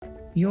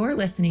You're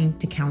listening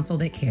to Counsel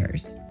That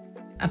Cares,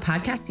 a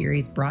podcast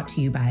series brought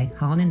to you by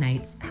Holland &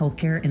 Knight's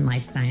Healthcare and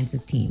Life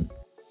Sciences team.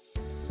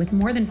 With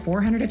more than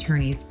 400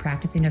 attorneys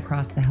practicing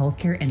across the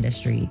healthcare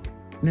industry,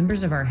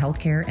 members of our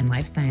Healthcare and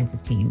Life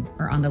Sciences team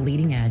are on the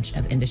leading edge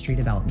of industry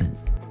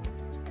developments.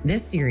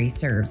 This series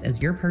serves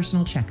as your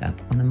personal checkup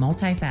on the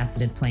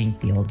multifaceted playing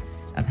field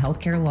of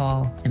healthcare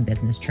law and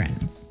business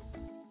trends.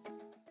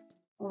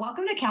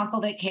 Welcome to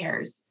Counsel That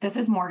Cares. This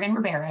is Morgan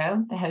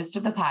Ribeiro, the host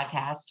of the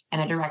podcast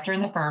and a director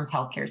in the firm's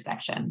healthcare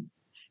section.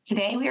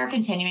 Today, we are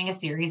continuing a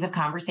series of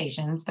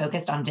conversations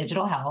focused on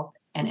digital health,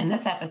 and in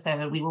this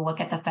episode, we will look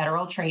at the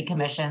Federal Trade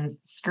Commission's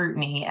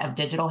scrutiny of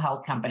digital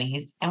health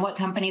companies and what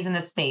companies in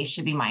this space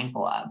should be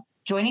mindful of.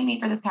 Joining me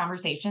for this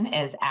conversation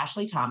is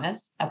Ashley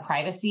Thomas, a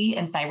privacy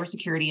and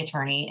cybersecurity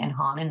attorney in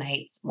Holland &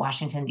 Knight's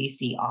Washington,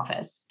 D.C.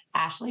 office.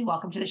 Ashley,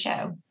 welcome to the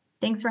show.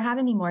 Thanks for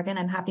having me, Morgan.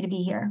 I'm happy to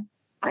be here.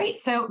 Great.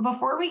 So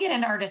before we get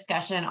into our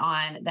discussion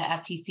on the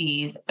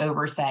FTC's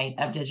oversight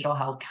of digital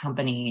health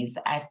companies,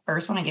 I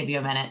first want to give you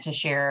a minute to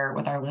share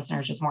with our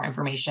listeners just more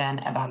information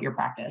about your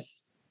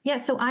practice. Yeah,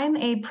 so I'm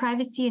a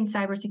privacy and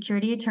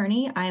cybersecurity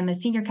attorney. I'm a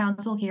senior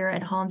counsel here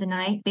at Holland &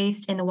 Knight,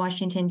 based in the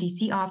Washington,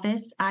 D.C.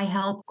 office. I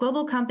help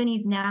global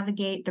companies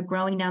navigate the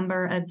growing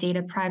number of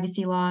data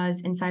privacy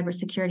laws and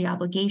cybersecurity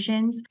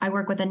obligations. I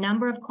work with a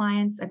number of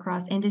clients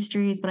across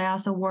industries, but I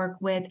also work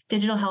with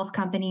digital health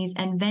companies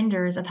and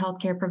vendors of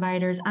healthcare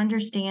providers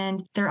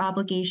understand their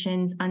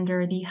obligations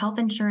under the Health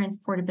Insurance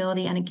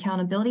Portability and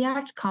Accountability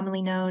Act,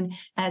 commonly known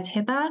as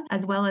HIPAA,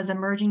 as well as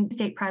emerging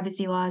state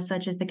privacy laws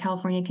such as the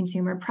California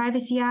Consumer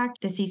Privacy Act,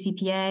 the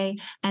CCPA,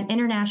 and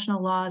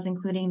international laws,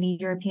 including the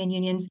European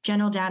Union's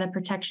General Data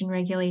Protection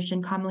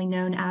Regulation, commonly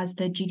known as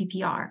the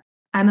GDPR.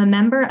 I'm a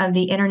member of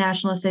the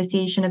International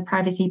Association of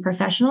Privacy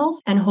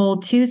Professionals and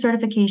hold 2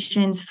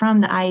 certifications from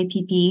the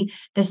IAPP,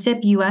 the CIP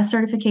US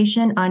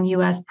certification on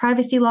US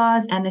privacy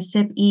laws and the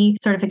CIP E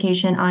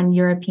certification on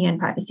European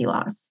privacy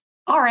laws.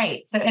 All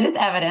right. So it is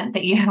evident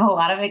that you have a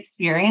lot of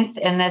experience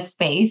in this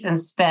space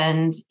and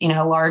spend,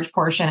 a large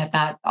portion, if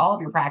not all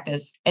of your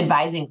practice,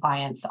 advising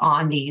clients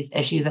on these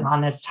issues and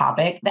on this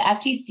topic. The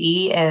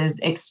FTC is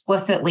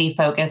explicitly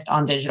focused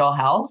on digital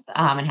health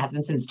and has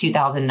been since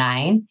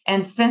 2009.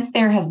 And since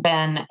there has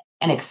been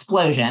an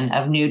explosion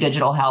of new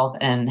digital health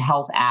and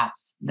health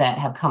apps that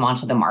have come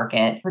onto the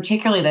market,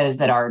 particularly those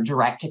that are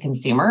direct to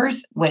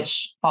consumers,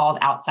 which falls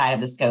outside of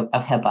the scope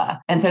of HIPAA.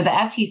 And so the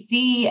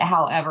FTC,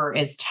 however,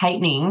 is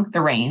tightening the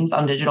reins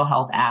on digital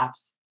health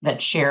apps that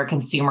share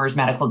consumers'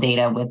 medical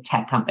data with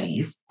tech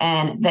companies.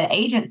 And the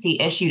agency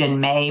issued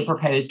in May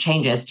proposed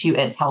changes to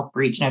its health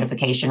breach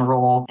notification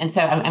rule. And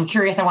so I'm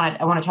curious, I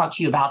want to talk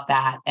to you about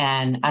that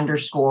and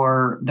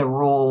underscore the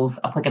rule's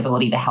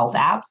applicability to health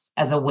apps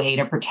as a way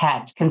to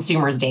protect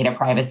consumers' data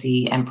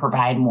privacy and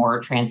provide more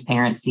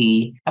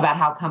transparency about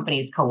how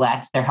companies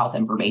collect their health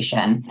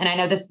information. And I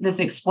know this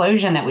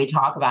explosion that we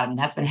talk about,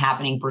 that's been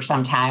happening for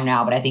some time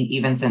now, but I think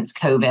even since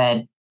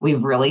COVID,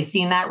 we've really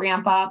seen that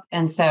ramp up.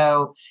 And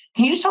so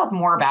can you just tell us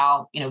more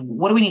about,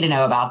 what do we need to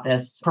know about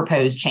this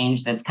proposed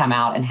change that's come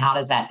out and how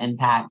does that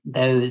impact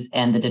those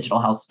in the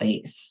digital health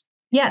space?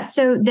 Yeah,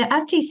 so the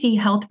FTC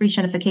health breach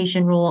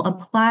notification rule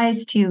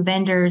applies to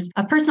vendors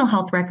of personal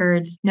health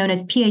records known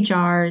as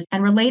PHRs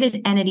and related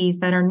entities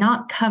that are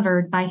not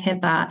covered by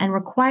HIPAA and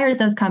requires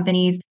those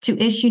companies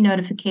to issue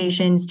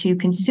notifications to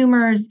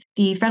consumers,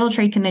 the Federal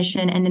Trade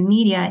Commission, and the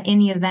media in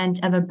the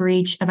event of a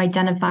breach of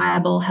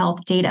identifiable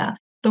health data.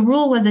 The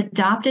rule was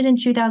adopted in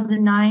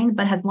 2009,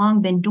 but has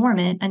long been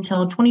dormant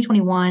until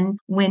 2021,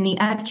 when the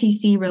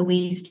FTC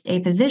released a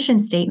position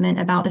statement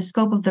about the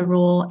scope of the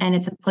rule and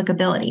its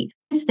applicability.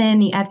 Since then,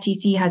 the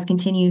FTC has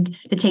continued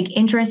to take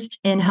interest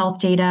in health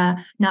data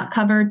not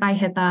covered by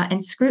HIPAA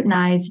and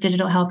scrutinize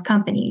digital health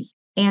companies.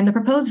 And the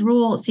proposed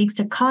rule seeks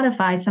to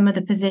codify some of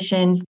the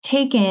positions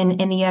taken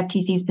in the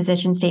FTC's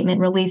position statement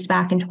released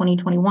back in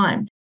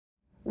 2021.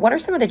 What are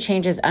some of the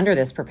changes under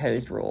this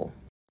proposed rule?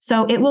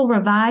 So it will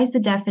revise the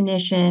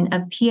definition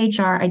of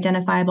PHR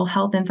identifiable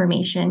health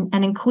information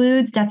and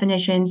includes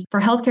definitions for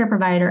healthcare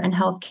provider and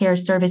healthcare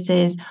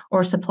services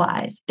or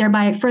supplies,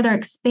 thereby further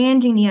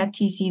expanding the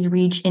FTC's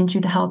reach into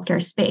the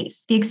healthcare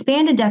space. The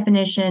expanded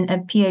definition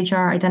of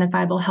PHR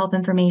identifiable health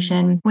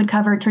information would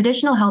cover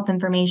traditional health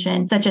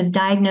information such as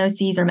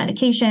diagnoses or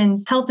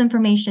medications, health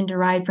information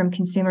derived from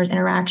consumers'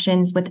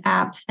 interactions with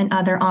apps and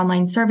other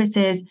online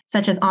services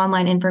such as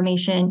online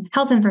information,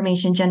 health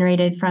information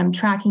generated from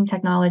tracking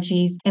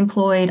technologies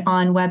employed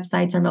on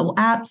websites or mobile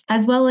apps,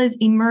 as well as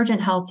emergent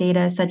health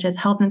data such as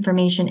health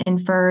information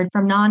inferred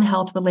from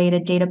non-health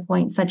related data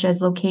points such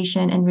as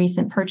location and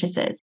recent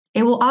purchases.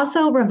 It will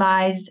also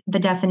revise the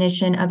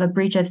definition of a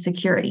breach of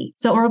security.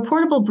 So a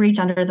reportable breach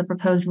under the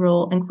proposed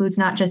rule includes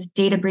not just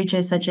data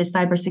breaches such as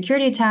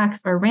cybersecurity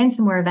attacks or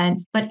ransomware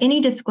events, but any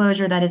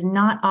disclosure that is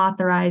not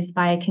authorized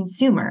by a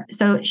consumer.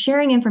 So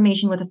sharing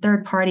information with a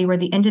third party where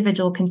the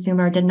individual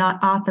consumer did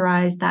not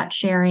authorize that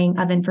sharing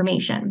of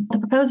information. The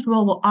proposed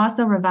rule will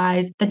also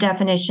revise the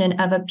definition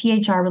of a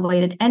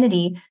PHR-related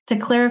entity to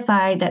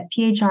clarify that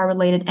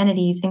PHR-related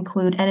entities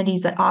include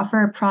entities that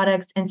offer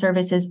products and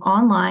services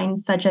online,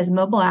 such as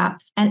mobile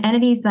apps, and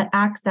entities that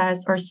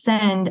access or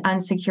send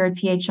unsecured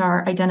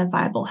PHR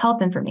identifiable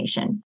health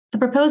information. The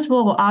proposed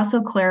rule will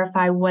also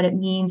clarify what it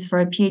means for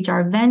a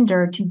PHR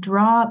vendor to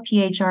draw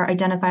PHR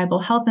identifiable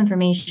health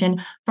information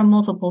from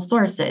multiple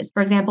sources.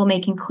 For example,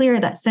 making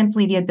clear that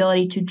simply the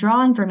ability to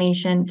draw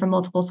information from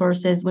multiple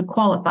sources would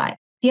qualify.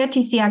 The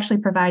FTC actually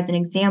provides an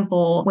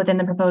example within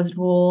the proposed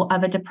rule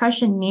of a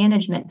depression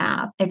management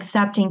app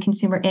accepting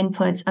consumer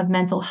inputs of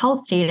mental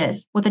health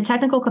status with the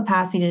technical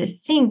capacity to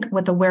sync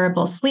with a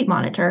wearable sleep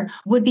monitor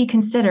would be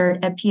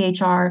considered a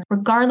PHR,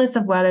 regardless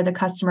of whether the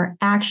customer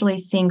actually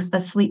syncs a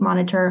sleep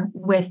monitor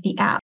with the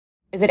app.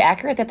 Is it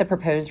accurate that the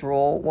proposed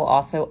rule will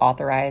also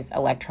authorize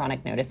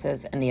electronic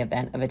notices in the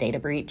event of a data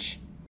breach?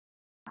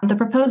 The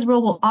proposed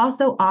rule will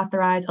also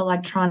authorize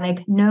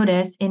electronic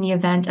notice in the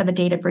event of a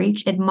data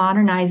breach. It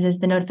modernizes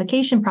the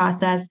notification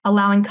process,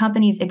 allowing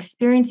companies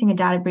experiencing a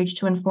data breach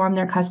to inform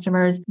their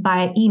customers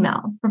via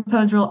email. The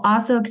proposed rule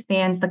also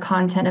expands the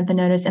content of the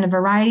notice in a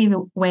variety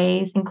of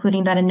ways,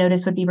 including that a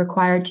notice would be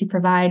required to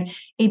provide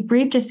a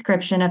brief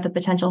description of the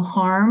potential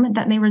harm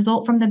that may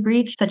result from the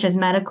breach, such as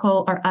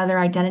medical or other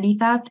identity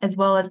theft, as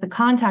well as the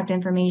contact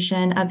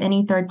information of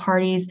any third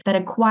parties that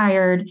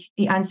acquired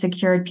the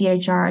unsecured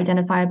PHR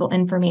identifiable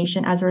information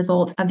as a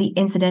result of the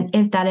incident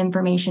if that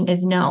information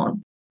is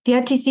known. The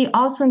FTC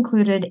also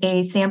included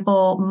a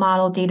sample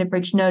model data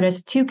breach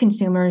notice to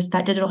consumers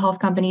that digital health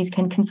companies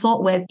can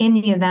consult with in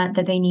the event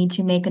that they need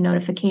to make a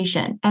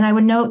notification. And I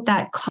would note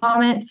that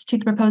comments to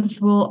the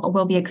proposed rule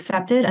will be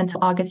accepted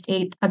until August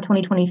 8th of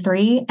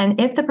 2023. And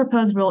if the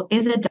proposed rule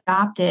is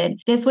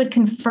adopted, this would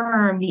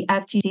confirm the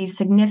FTC's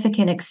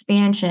significant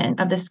expansion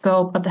of the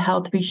scope of the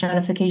health breach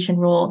notification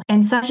rule.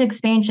 And such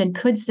expansion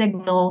could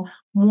signal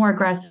more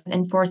aggressive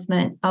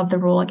enforcement of the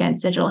rule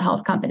against digital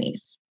health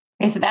companies.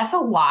 Okay, so that's a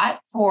lot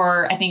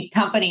for, I think,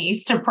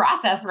 companies to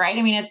process, right?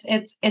 I mean,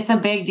 it's a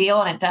big deal,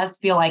 and it does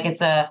feel like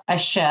it's a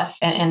shift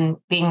in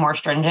being more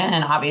stringent,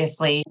 and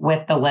obviously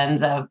with the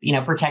lens of,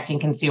 protecting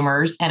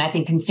consumers. And I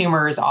think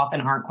consumers often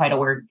aren't quite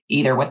aware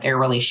either what they're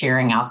really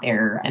sharing out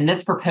there. And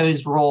this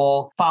proposed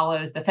rule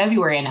follows the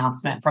February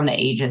announcement from the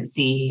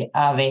agency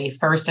of a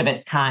first of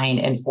its kind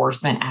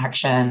enforcement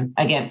action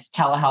against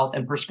telehealth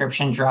and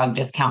prescription drug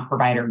discount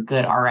provider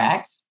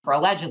GoodRx for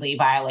allegedly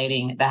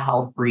violating the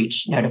health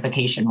breach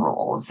notification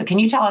rule. So can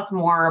you tell us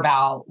more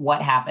about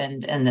what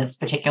happened in this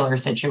particular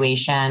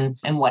situation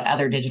and what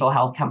other digital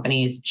health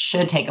companies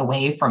should take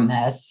away from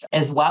this,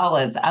 as well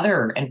as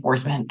other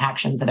enforcement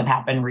actions that have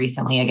happened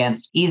recently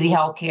against Easy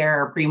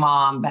Healthcare,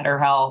 Premom,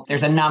 BetterHelp?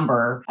 There's a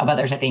number of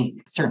others, I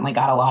think, certainly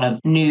got a lot of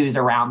news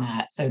around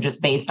that. So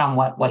just based on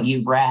what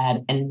you've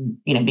read and,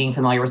 being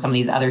familiar with some of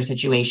these other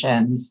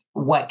situations,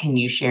 what can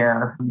you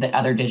share that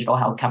other digital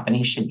health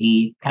companies should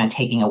be kind of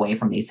taking away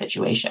from these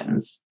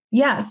situations?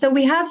 Yeah, so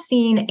we have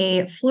seen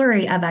a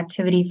flurry of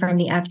activity from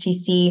the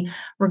FTC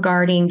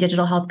regarding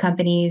digital health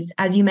companies.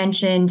 As you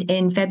mentioned,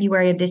 in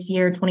February of this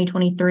year,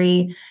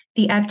 2023,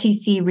 the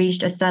FTC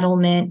reached a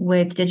settlement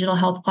with digital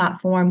health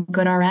platform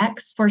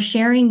GoodRx for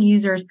sharing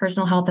users'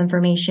 personal health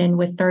information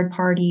with third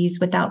parties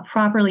without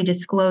properly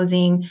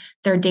disclosing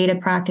their data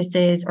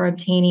practices or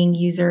obtaining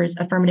users'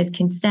 affirmative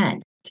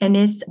consent. And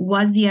this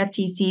was the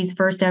FTC's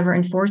first ever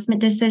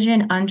enforcement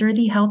decision under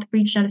the health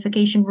breach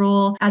notification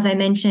rule. As I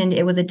mentioned,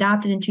 it was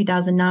adopted in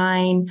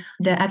 2009.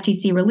 The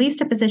FTC released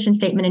a position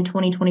statement in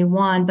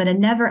 2021, but it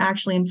never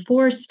actually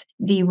enforced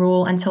the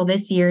rule until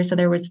this year. So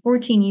there was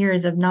 14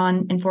 years of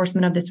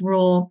non-enforcement of this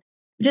rule.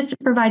 Just to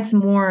provide some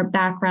more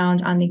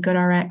background on the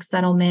GoodRx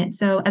settlement.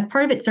 So as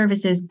part of its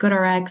services,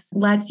 GoodRx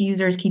lets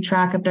users keep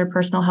track of their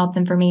personal health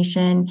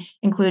information,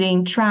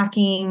 including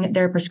tracking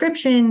their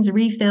prescriptions,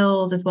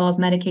 refills, as well as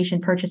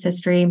medication purchase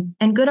history.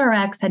 And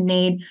GoodRx had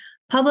made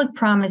public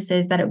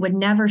promises that it would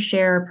never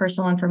share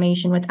personal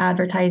information with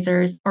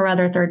advertisers or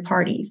other third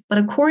parties. But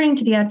according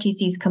to the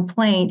FTC's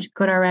complaint,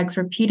 GoodRx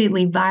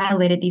repeatedly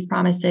violated these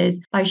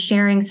promises by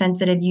sharing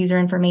sensitive user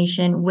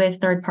information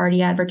with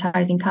third-party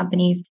advertising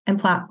companies and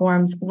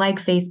platforms like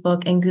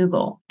Facebook and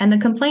Google. And the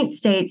complaint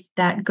states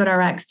that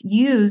GoodRx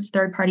used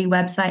third-party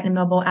website and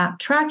mobile app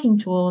tracking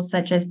tools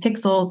such as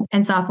pixels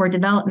and software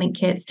development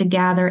kits to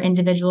gather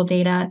individual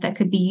data that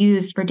could be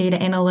used for data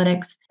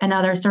analytics and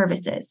other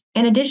services.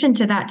 In addition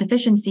to that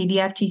deficiency, the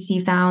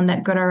FTC found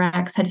that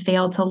GoodRx had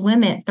failed to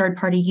limit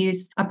third-party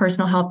use of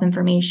personal health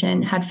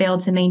information, had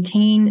failed to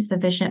maintain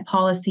sufficient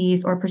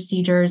policies or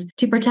procedures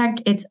to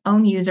protect its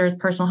own users'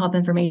 personal health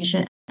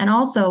information, and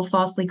also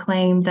falsely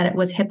claimed that it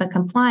was HIPAA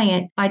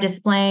compliant by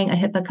displaying a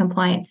HIPAA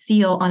compliant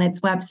seal on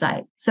its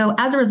website. So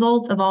as a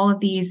result of all of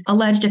these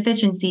alleged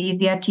deficiencies,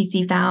 the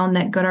FTC found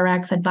that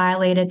GoodRx had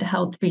violated the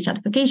health breach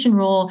notification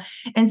rule.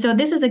 And so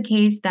this is a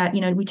case that,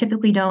 we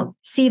typically don't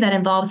see that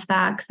involves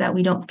facts that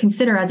we don't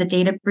consider as a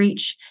data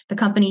breach. The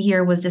company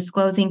here was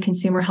disclosing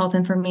consumer health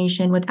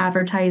information with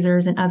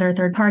advertisers and other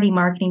third-party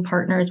marketing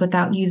partners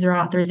without user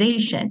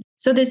authorization.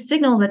 So this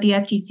signals that the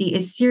FTC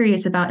is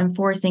serious about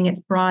enforcing its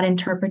broad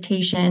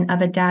interpretation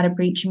of a data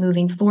breach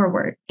moving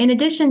forward. In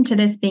addition to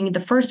this being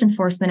the first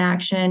enforcement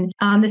action,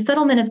 the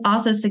settlement is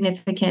also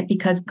significant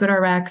because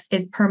GoodRx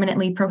is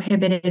permanently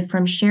prohibited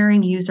from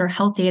sharing user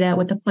health data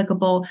with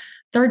applicable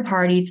third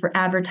parties for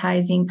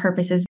advertising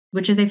purposes,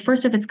 which is a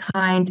first of its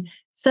kind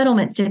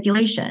settlement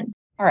stipulation.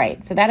 All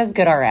right, so that is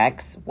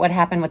GoodRx. What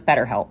happened with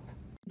BetterHelp?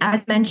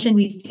 As mentioned,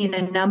 we've seen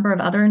a number of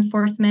other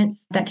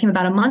enforcements that came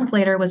about a month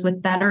later was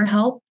with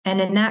BetterHelp. And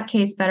in that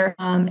case,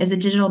 BetterHelp is a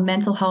digital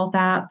mental health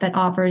app that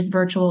offers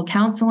virtual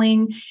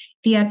counseling.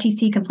 The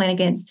FTC complaint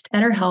against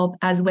BetterHelp,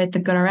 as with the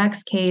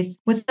GoodRx case,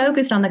 was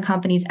focused on the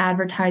company's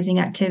advertising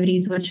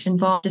activities, which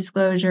involved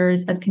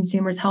disclosures of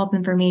consumers' health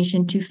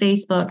information to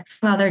Facebook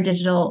and other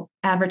digital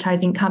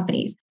advertising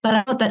companies. But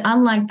I note that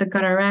unlike the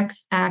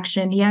GoodRx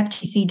action, the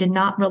FTC did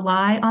not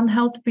rely on the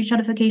health breach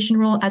notification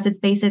rule as its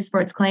basis for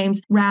its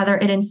claims. Rather,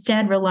 it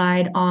instead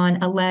relied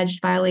on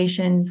alleged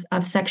violations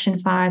of Section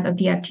 5 of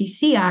the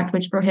FTC Act,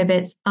 which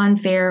prohibits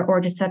unfair or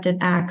deceptive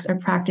acts or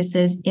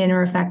practices in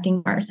or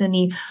affecting commerce. And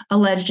the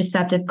alleged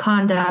deceptive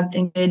conduct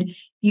included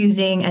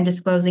using and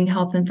disclosing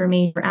health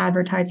information for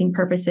advertising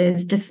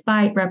purposes,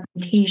 despite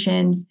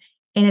representations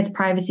in its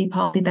privacy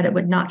policy that it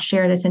would not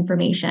share this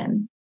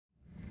information.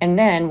 And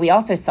then we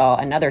also saw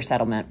another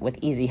settlement with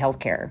Easy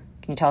Healthcare.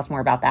 Can you tell us more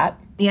about that?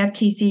 The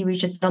FTC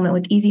reached a settlement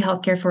with Easy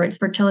Healthcare for its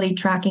fertility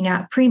tracking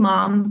app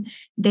Premom.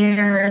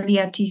 There, the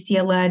FTC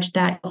alleged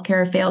that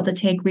healthcare failed to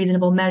take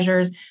reasonable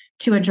measures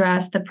to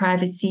address the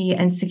privacy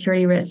and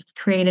security risks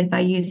created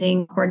by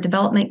using cord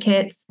development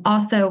kits.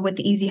 Also, with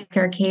the Easy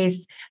Healthcare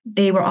case,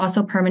 they were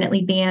also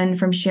permanently banned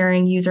from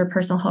sharing user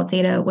personal health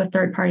data with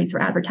third parties for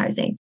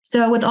advertising.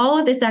 So with all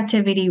of this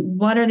activity,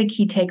 what are the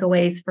key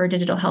takeaways for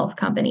digital health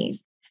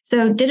companies?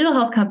 So digital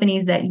health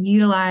companies that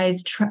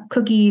utilize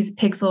cookies,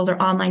 pixels,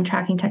 or online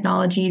tracking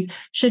technologies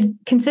should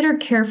consider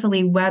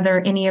carefully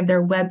whether any of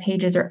their web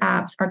pages or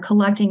apps are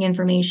collecting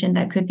information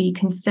that could be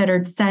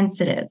considered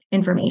sensitive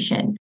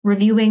information,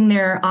 reviewing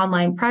their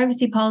online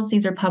privacy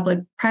policies or public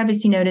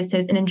privacy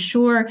notices, and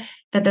ensure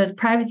that those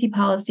privacy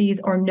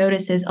policies or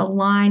notices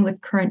align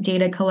with current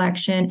data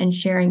collection and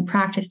sharing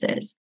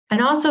practices.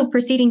 And also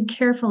proceeding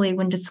carefully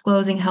when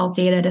disclosing health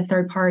data to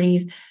third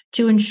parties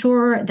to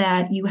ensure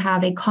that you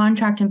have a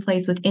contract in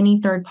place with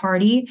any third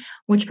party,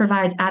 which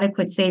provides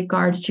adequate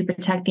safeguards to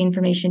protect the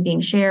information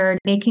being shared,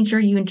 making sure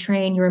you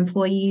train your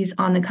employees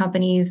on the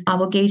company's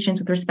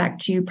obligations with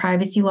respect to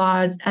privacy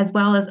laws, as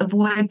well as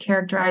avoid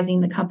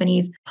characterizing the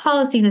company's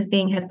policies as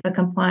being HIPAA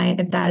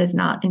compliant if that is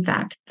not, in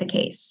fact, the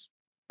case.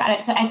 Got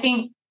it. So I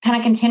think kind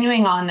of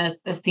continuing on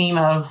this theme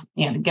of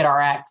the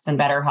GoodRx and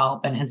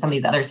BetterHelp and some of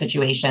these other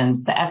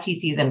situations, the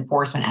FTC's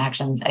enforcement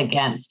actions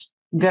against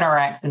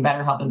GoodRx and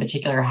BetterHelp in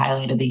particular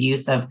highlighted the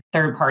use of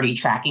third-party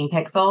tracking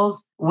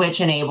pixels, which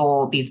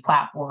enable these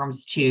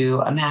platforms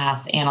to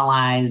amass,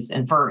 analyze,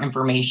 infer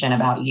information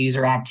about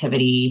user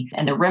activity.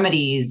 And the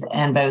remedies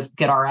in both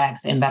GoodRx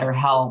and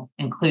BetterHelp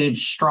include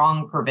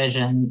strong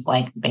provisions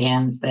like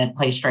bans that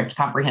place strict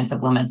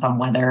comprehensive limits on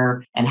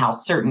whether and how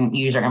certain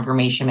user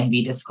information may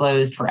be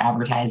disclosed for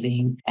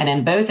advertising. And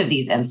in both of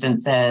these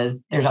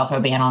instances, there's also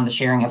a ban on the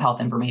sharing of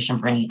health information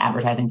for any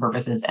advertising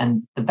purposes.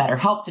 And the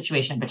BetterHelp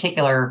situation in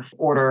particular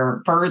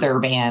order further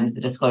bans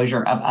the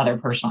disclosure of other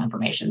personal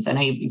information. So I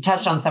know you've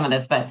touched on some of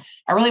this, but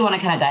I really want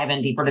to kind of dive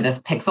in deeper to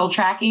this pixel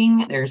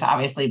tracking. There's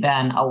obviously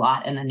been a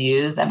lot in the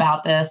news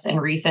about this in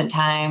recent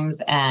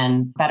times,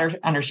 and better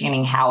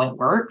understanding how it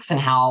works and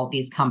how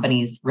these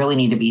companies really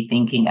need to be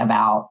thinking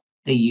about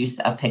the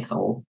use of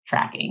pixel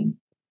tracking.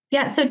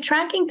 Yeah, so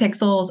tracking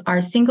pixels are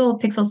single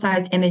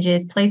pixel-sized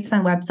images placed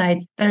on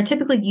websites that are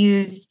typically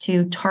used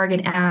to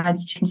target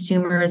ads to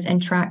consumers and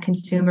track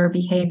consumer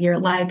behavior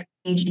like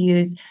page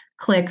views,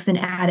 clicks, and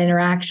ad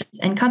interactions.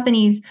 And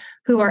companies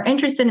who are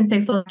interested in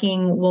pixel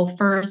tracking will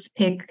first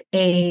pick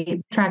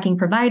a tracking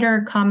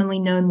provider, commonly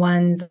known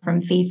ones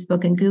from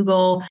Facebook and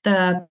Google.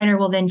 The provider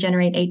will then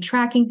generate a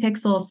tracking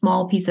pixel, a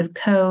small piece of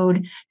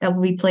code that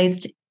will be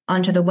placed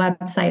onto the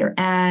website or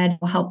ad,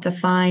 will help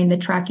define the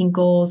tracking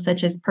goals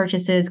such as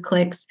purchases,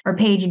 clicks, or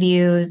page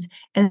views.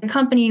 And the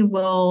company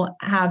will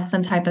have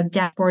some type of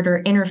dashboard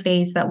or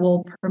interface that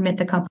will permit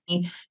the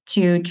company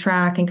to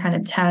track and kind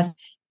of test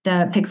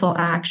the pixel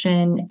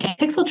action. And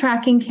pixel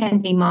tracking can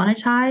be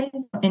monetized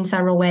in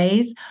several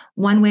ways.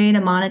 One way to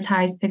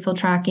monetize pixel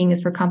tracking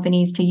is for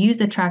companies to use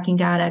the tracking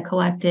data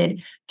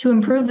collected to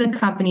improve the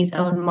company's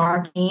own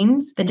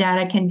marketings. The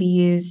data can be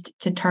used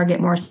to target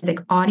more specific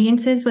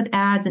audiences with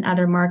ads and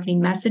other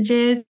marketing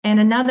messages. And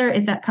another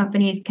is that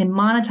companies can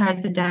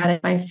monetize the data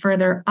by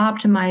further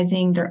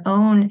optimizing their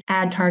own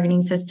ad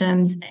targeting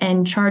systems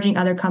and charging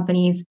other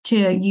companies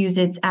to use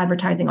its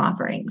advertising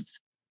offerings.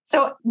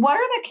 So what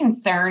are the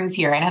concerns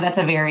here? I know that's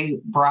a very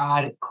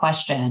broad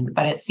question,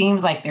 but it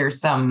seems like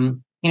there's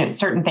some,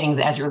 certain things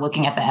as you're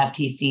looking at the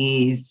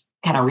FTC's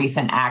kind of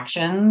recent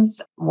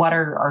actions. What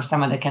are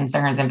some of the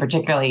concerns, and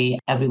particularly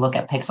as we look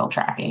at pixel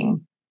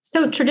tracking?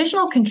 So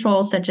traditional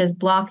controls such as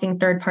blocking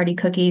third-party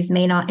cookies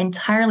may not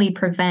entirely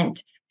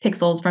prevent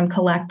pixels from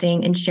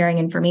collecting and sharing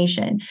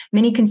information.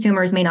 Many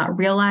consumers may not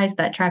realize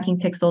that tracking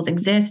pixels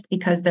exist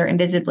because they're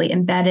invisibly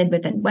embedded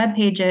within web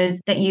pages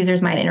that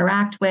users might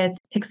interact with.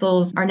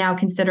 Pixels are now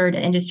considered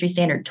an industry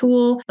standard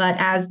tool, but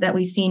as that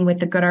we've seen with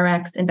the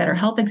GoodRx and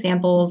BetterHelp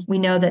examples, we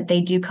know that they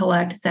do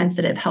collect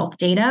sensitive health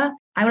data.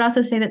 I would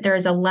also say that there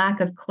is a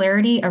lack of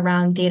clarity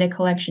around data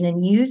collection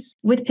and use.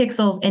 With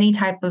pixels, any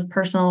type of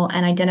personal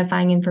and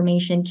identifying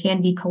information can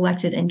be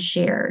collected and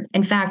shared.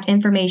 In fact,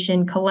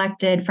 information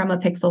collected from a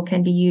pixel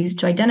can be used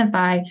to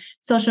identify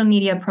social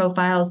media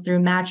profiles through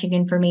matching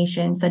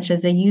information, such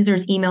as a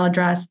user's email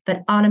address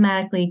that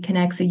automatically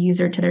connects a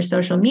user to their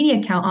social media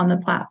account on the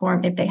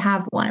platform if they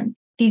have one.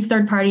 These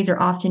third parties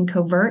are often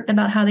covert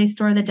about how they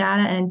store the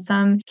data, and in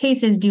some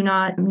cases do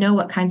not know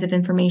what kinds of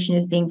information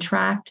is being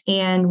tracked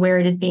and where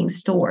it is being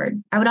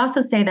stored. I would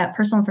also say that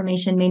personal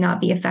information may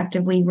not be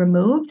effectively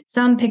removed.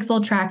 Some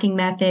pixel tracking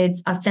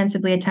methods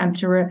ostensibly attempt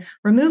to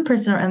remove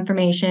personal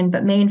information,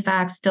 but may in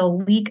fact still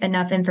leak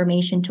enough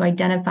information to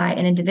identify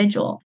an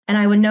individual. And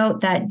I would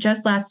note that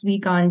just last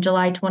week on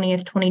July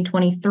 20th,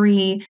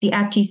 2023, the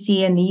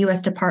FTC and the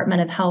U.S.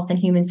 Department of Health and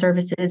Human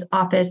Services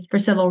Office for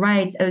Civil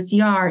Rights,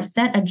 OCR,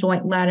 sent a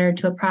joint letter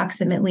to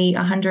approximately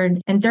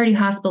 130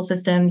 hospital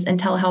systems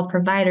and telehealth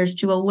providers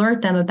to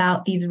alert them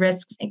about these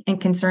risks and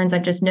concerns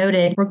I've just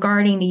noted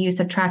regarding the use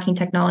of tracking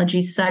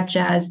technologies such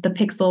as the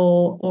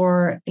Pixel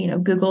or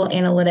Google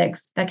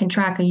Analytics that can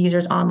track a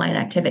user's online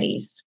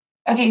activities.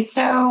 Okay,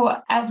 so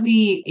as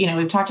we've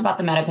talked about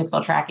the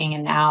metapixel tracking,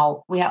 and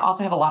now we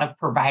also have a lot of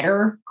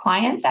provider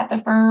clients at the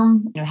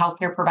firm,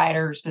 healthcare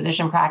providers,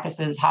 physician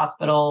practices,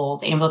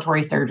 hospitals,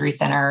 ambulatory surgery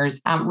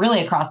centers,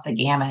 really across the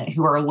gamut,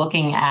 who are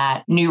looking at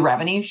new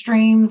revenue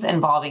streams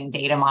involving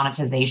data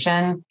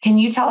monetization. Can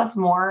you tell us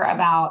more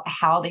about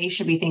how they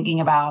should be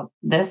thinking about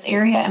this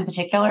area in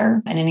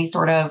particular, and any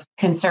sort of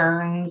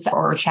concerns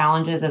or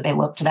challenges as they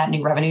look to that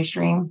new revenue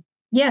stream?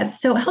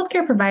 Yes. So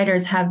healthcare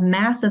providers have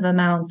massive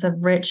amounts of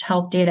rich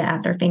health data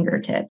at their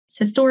fingertips.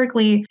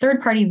 Historically,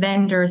 third-party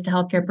vendors to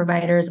healthcare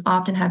providers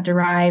often have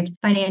derived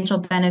financial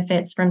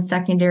benefits from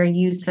secondary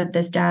use of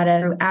this data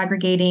through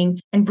aggregating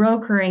and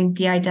brokering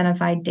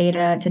de-identified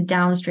data to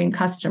downstream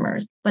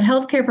customers. But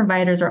healthcare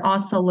providers are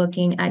also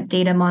looking at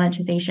data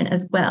monetization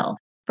as well.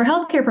 For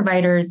healthcare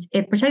providers,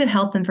 if protected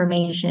health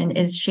information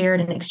is shared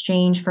in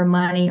exchange for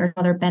money or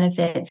other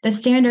benefit, the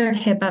standard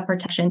HIPAA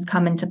protections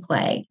come into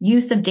play.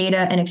 Use of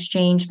data in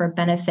exchange for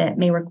benefit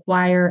may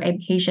require a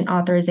patient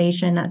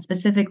authorization that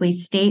specifically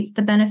states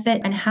the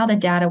benefit and how the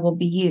data will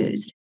be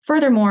used.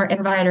 Furthermore, if a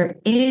provider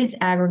is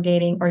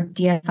aggregating or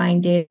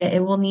de-identifying data, it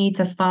will need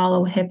to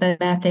follow HIPAA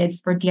methods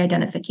for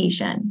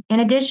de-identification. In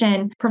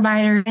addition,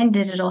 providers and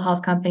digital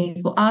health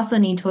companies will also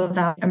need to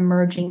evaluate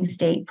emerging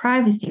state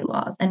privacy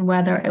laws and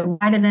whether it will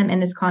apply to them in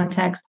this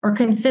context, or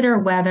consider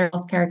whether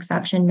healthcare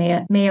exception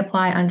may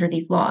apply under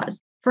these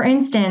laws. For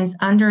instance,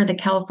 under the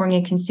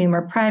California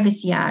Consumer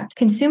Privacy Act,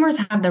 consumers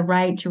have the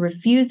right to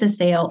refuse the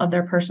sale of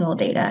their personal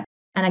data,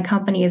 and a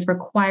company is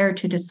required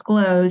to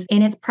disclose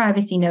in its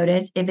privacy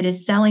notice if it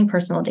is selling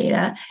personal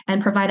data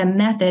and provide a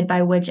method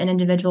by which an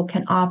individual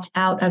can opt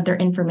out of their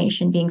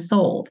information being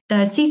sold.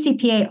 The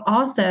CCPA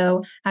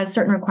also has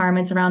certain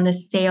requirements around the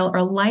sale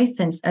or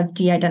license of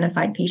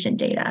de-identified patient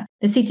data.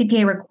 The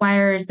CCPA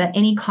requires that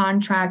any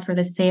contract for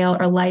the sale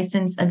or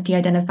license of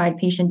de-identified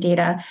patient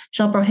data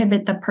shall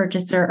prohibit the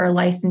purchaser or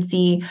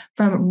licensee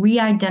from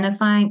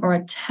re-identifying or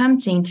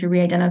attempting to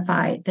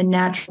re-identify the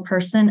natural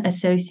person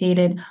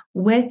associated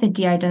with the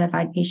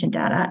de-identified patient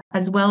data,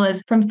 as well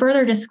as from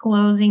further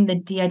disclosing the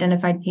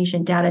de-identified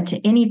patient data to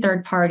any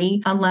third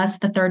party unless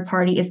the third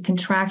party is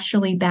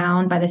contractually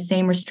bound by the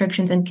same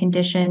restrictions and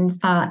conditions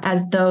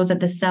as those of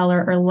the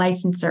seller or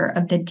licensor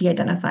of the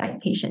de-identified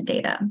patient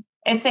data.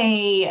 It's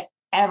a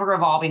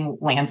ever-evolving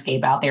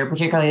landscape out there,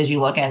 particularly as you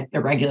look at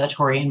the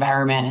regulatory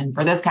environment. And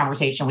for this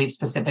conversation, we've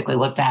specifically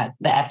looked at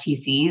the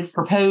FTC's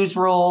proposed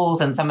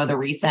rules and some of the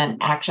recent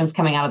actions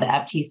coming out of the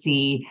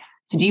FTC.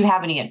 So do you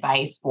have any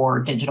advice for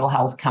digital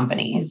health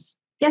companies?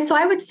 Yeah, so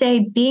I would say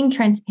being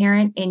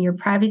transparent in your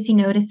privacy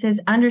notices,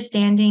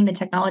 understanding the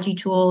technology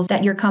tools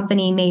that your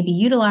company may be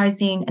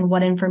utilizing and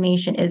what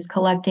information is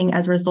collecting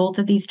as a result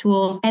of these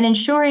tools, and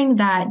ensuring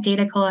that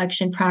data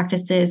collection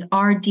practices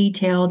are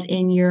detailed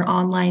in your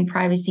online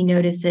privacy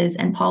notices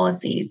and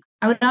policies.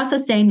 I would also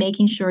say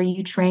making sure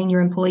you train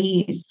your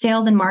employees.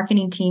 Sales and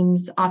marketing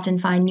teams often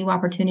find new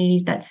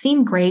opportunities that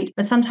seem great,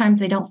 but sometimes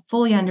they don't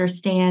fully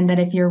understand that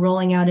if you're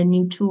rolling out a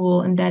new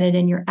tool embedded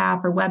in your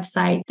app or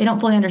website, they don't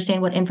fully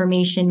understand what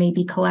information may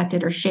be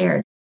collected or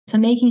shared. So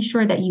making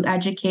sure that you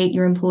educate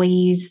your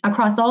employees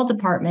across all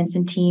departments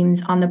and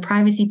teams on the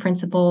privacy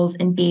principles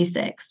and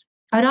basics.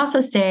 I would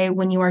also say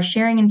when you are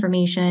sharing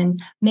information,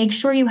 make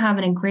sure you have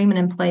an agreement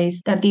in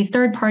place that the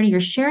third party you're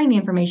sharing the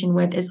information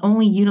with is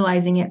only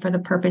utilizing it for the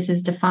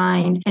purposes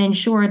defined, and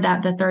ensure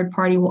that the third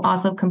party will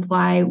also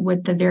comply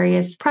with the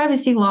various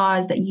privacy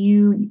laws that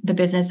you, the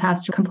business,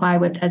 has to comply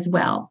with as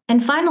well.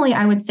 And finally,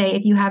 I would say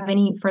if you have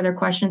any further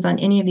questions on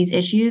any of these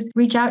issues,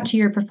 reach out to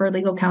your preferred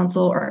legal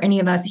counsel or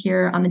any of us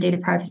here on the data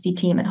privacy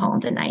team at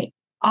Holland & Knight.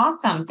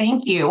 Awesome.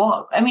 Thank you.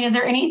 Well, I mean, is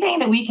there anything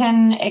that we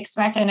can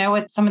expect? I know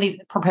with some of these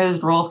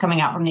proposed rules coming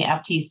out from the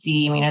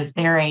FTC, I mean, is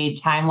there a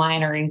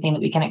timeline or anything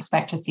that we can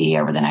expect to see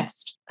over the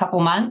next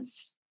couple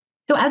months?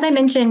 So as I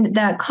mentioned,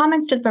 the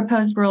comments to the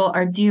proposed rule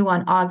are due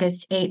on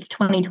August 8th,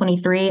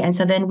 2023. And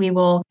so then we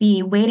will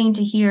be waiting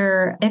to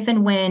hear if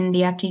and when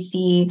the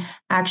FTC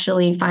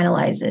actually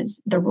finalizes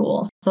the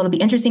rules. So it'll be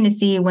interesting to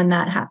see when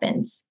that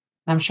happens.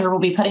 I'm sure we'll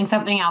be putting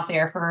something out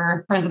there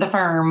for friends of the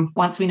firm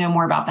once we know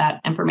more about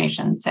that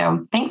information.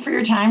 So thanks for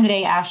your time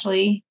today,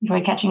 Ashley.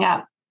 Enjoyed catching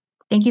up.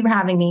 Thank you for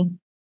having me.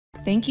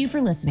 Thank you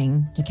for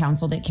listening to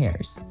Counsel That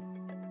Cares.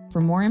 For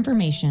more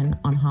information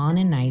on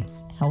Holland &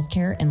 Knight's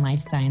Healthcare and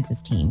Life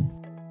Sciences team,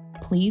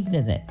 please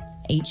visit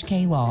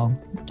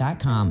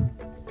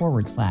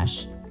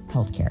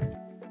hklaw.com/healthcare.